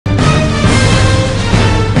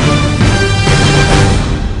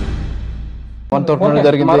మనతో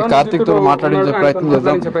జరిగింది. కార్తిక్ తో మాట్లాడించే ప్రయత్నం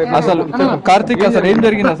చేద్దాం. అసలు కార్తిక్ అసలు ఏం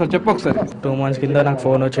జరిగింది అసలు చెప్పు ఒకసారి. 2 months కింద నాకు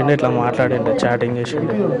ఫోన్ వచ్చిండే, ఇట్లా మాట్లాడిండే, చాటింగ్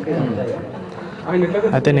చేసిండే.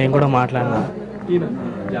 అయితే నేను కూడా మాట్లాడినా.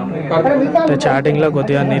 అయితే చాటింగ్లో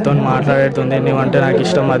కొద్దిగా నీతో మాట్లాడుతుంది, నువ్వంటే నాకు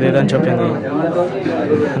ఇష్టం అది అని చెప్పింది.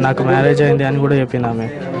 నాకు మ్యారేజ్ అయింది అని కూడా చెప్పింది ఆమె.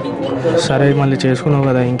 సరే మళ్ళీ చేసుకున్నావు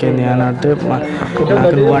కదా ఇంకేంది అని అంటే,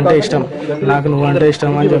 నాకు నువ్వంటే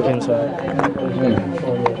ఇష్టం అని చెప్పింది సార్.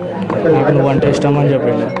 నాకు నువ్వంటే ఇష్టం అని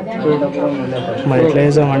చెప్పిండు. మరి ఎట్లా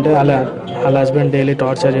చేసామంటే వాళ్ళ హస్బెండ్ డైలీ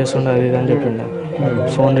టార్చర్ చేస్తుండే అది ఇది అని చెప్పిండు.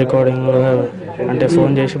 ఫోన్ రికార్డింగ్ అంటే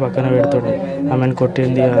ఫోన్ చేసి పక్కన పెడుతుండే, ఆమెను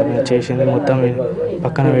కొట్టింది ఆమె చేసింది మొత్తం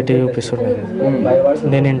పక్కన పెట్టి చూపిస్తుండే.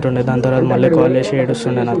 నేను వింటుండే. దాని తర్వాత మళ్ళీ కాల్ చేసి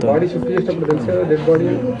ఏడుస్తుండే నాతో.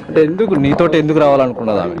 ఎందుకు నీతోటి ఎందుకు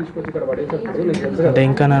రావాలనుకున్నది ఆమె? అంటే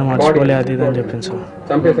ఇంకా నేను మర్చిపోలే అది ఇది అని చెప్పింది సార్.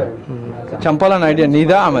 చంపాలని ఐడియా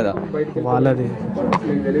నీదా ఆమెదా? వాళ్ళది.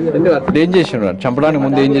 ఏం చేసిండ్రు? చంపడానికి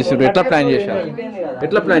ముందు ఏం చేసిండ్రు? ఎట్లా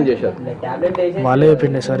ప్లాన్ చేశారు? వాళ్ళే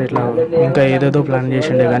చెప్పిండే సార్. ఇట్లా ఇంకా ఏదేదో ప్లాన్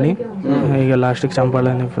చేసిండే కానీ ఇక లాస్ట్కి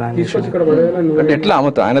చంపాలని ప్లాన్ చేసిండే. అంటే ఎట్లా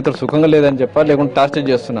ఆయనతో సుఖంగా లేదని చెప్పారు, లేకుంటే టార్చర్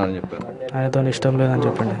చేస్తున్నా అని చెప్పారు? ఆయనతో ఇష్టం లేదని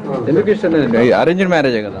చెప్పిండే. ఎందుకు ఇష్టం లేదు? అరేంజ్డ్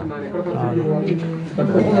మ్యారేజే కదా.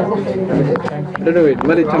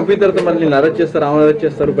 మరి చంపిన తర్వాత మళ్ళీ నేను అరెస్ట్ చేస్తారు, ఆమె అరెస్ట్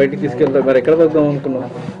చేస్తారు, బయటికి తీసుకెళ్తారు, మరి ఎక్కడ వద్దాం అనుకున్నాం?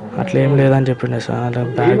 అట్లా ఏం లేదని చెప్పిండే సార్.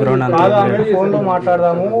 బ్యాక్గ్రౌండ్ అంతా ఫోన్ లో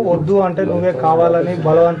మాట్లాడదాము, వద్దు అంటే నువ్వే కావాలని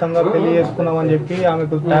బలవంతంగా పెళ్లి చేసుకున్నావు అని చెప్పి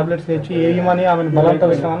ఆమెకు టాబ్లెట్స్ తెచ్చి ఏమని ఆమెను బలవంతం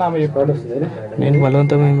పెట్టామని ఆమె చెప్పాడు. నేను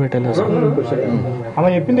బలవంతం ఏం పెట్టలేదు సార్. ఆమె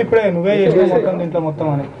చెప్పింది ఇప్పుడే, నువ్వే చేసిన మొత్తం దీంట్లో మొత్తం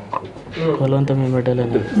అని. బలవంతం ఏం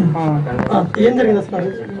పెట్టలేదు. ఏం జరిగింది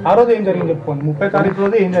ఆ రోజు? ఏం జరిగింది చెప్పుకోండి. 30 తారీఖు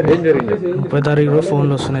రోజు ఏం జరిగింది? 30 తారీఖు రోజు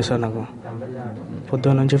ఫోన్లు వస్తున్నాయి సార్ నాకు.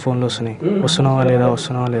 పొద్దున్న నుంచి ఫోన్లు వస్తున్నాయి. వస్తున్నావా లేదా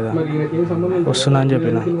వస్తున్నా అని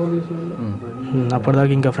చెప్పిన.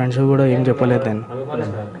 అప్పటిదాకా ఇంకా ఫ్రెండ్స్ కూడా ఏం చెప్పలేదు నేను.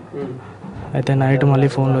 అయితే నైట్ మళ్ళీ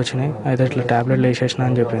ఫోన్లు వచ్చినాయి. అయితే ఇట్లా ట్యాబ్లెట్లు వేసేసిన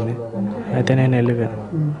అని చెప్పింది. అయితే నేను వెళ్ళిపోయాను,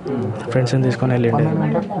 ఫ్రెండ్స్ని తీసుకొని వెళ్ళిండే.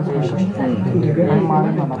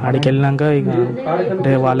 ఆడికి వెళ్ళినాక ఇక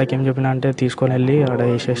అంటే వాళ్ళకి ఏం చెప్పిన అంటే తీసుకొని వెళ్ళి ఆడ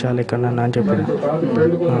వేసేసాలి ఎక్కడన్నా అని చెప్పిన.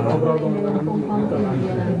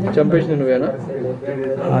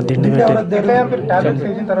 దిండి పెట్టి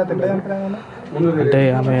అంటే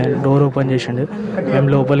ఆమె డోర్ ఓపెన్ చేసిండు. మేము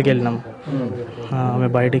లోపలికి వెళ్ళినాం. ఆమె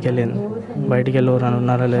బయటికి వెళ్ళింది. బయటికి వెళ్ళి ఎవరైనా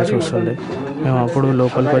ఉన్నారా లేదా చూస్తుండే. మేము అప్పుడు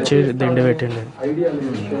లోపలికి వచ్చి దిండి పెట్టిండే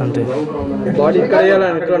అంతే.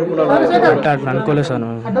 అట్లా అనుకోలేదు సార్.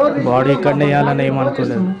 బాడీ ఇక్కడనే వేయాలని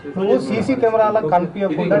ఏమనుకోలేదు.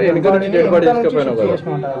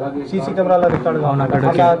 అవును,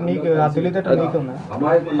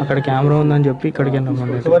 అక్కడ కెమెరా ఉందని చెప్పి ఇక్కడికి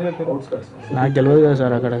వెళ్ళామండి. నాకు తెలియదు కదా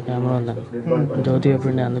సార్ అక్కడ కెమెరా ఉందని. జ్యోతి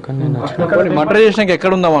చెప్పిండే, అందుకని నేను వచ్చాను. మర్డర్ చేసినాక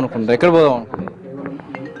ఎక్కడ ఉందాం అనుకుంటా? ఎక్కడ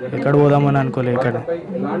పోదామని అనుకోలేదు.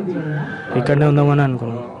 ఇక్కడనే ఉందామని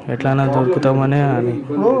అనుకున్నాం. ఎట్లయినా దొరుకుతామని అని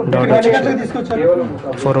డౌట్ వచ్చేసి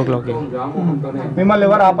 4 o'clock. మిమ్మల్ని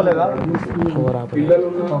ఎవరు ఆపలేదా?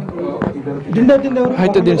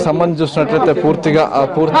 అయితే దీనికి సంబంధించి చూసినట్లయితే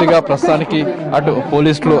పూర్తిగా ప్రస్తుతానికి అటు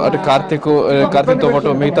పోలీసులు అటు కార్తిక్తో పాటు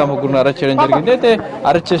మిగతా ముగ్గురు అరెస్ట్ చేయడం జరిగింది. అయితే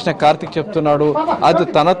అరెస్ట్ చేసిన కార్తిక్ చెప్తున్నాడు, అది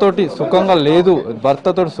తనతోటి సుఖంగా లేదు,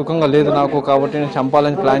 భర్తతోటి సుఖంగా లేదు నాకు, కాబట్టి నేను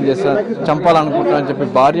చంపాలని ప్లాన్ చేస్తాను, చంపాలనుకుంటున్నాను చెప్పి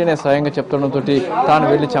భార్యనే స్వయంగా చెప్తుండటంతో తాను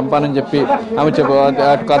వెళ్ళి చంపానని చెప్పి ఆమె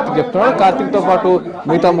కార్తిక్ చెప్తున్నాడు. కార్తిక్ తో పాటు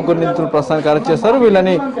మిగతా ముగ్గురు నిందితులు ప్రస్తుతానికి అరెస్ట్ చేస్తారు.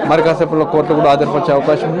 వీళ్ళని మరి కాసేపులో కోర్టులో కూడా హాజరుపరిచే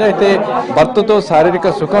అవకాశం ఉంది. అయితే భర్తతో శారీరక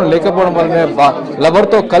సుఖం లేకపోవడం వల్లనే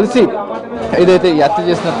లవర్తో కలిసి ఏదైతే హత్య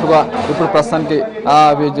చేసినట్లుగా ఇప్పుడు ప్రస్తుతానికి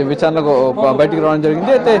విచారణకు బయటికి రావడం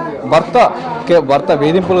జరిగింది. అయితే భర్త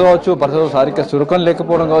వేధింపులు కావచ్చు, భర్తతో శారీరక సుఖం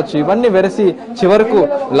లేకపోవడం కావచ్చు, ఇవన్నీ వెరసి చివరకు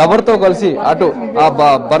లవర్తో కలిసి అటు ఆ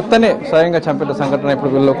భర్తనే స్వయంగా చంపిన సంఘటన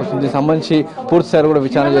ఇప్పుడు వీళ్ళకి వచ్చింది. సంబంధించి పూర్తి స్థాయిలో కూడా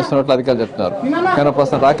విచారణ చేస్తున్నట్లు అధికారులు చెప్తున్నారు. కానీ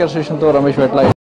ప్రస్తుతం రాకేష్ స్టేషన్తో రమేష్ వెట్ల.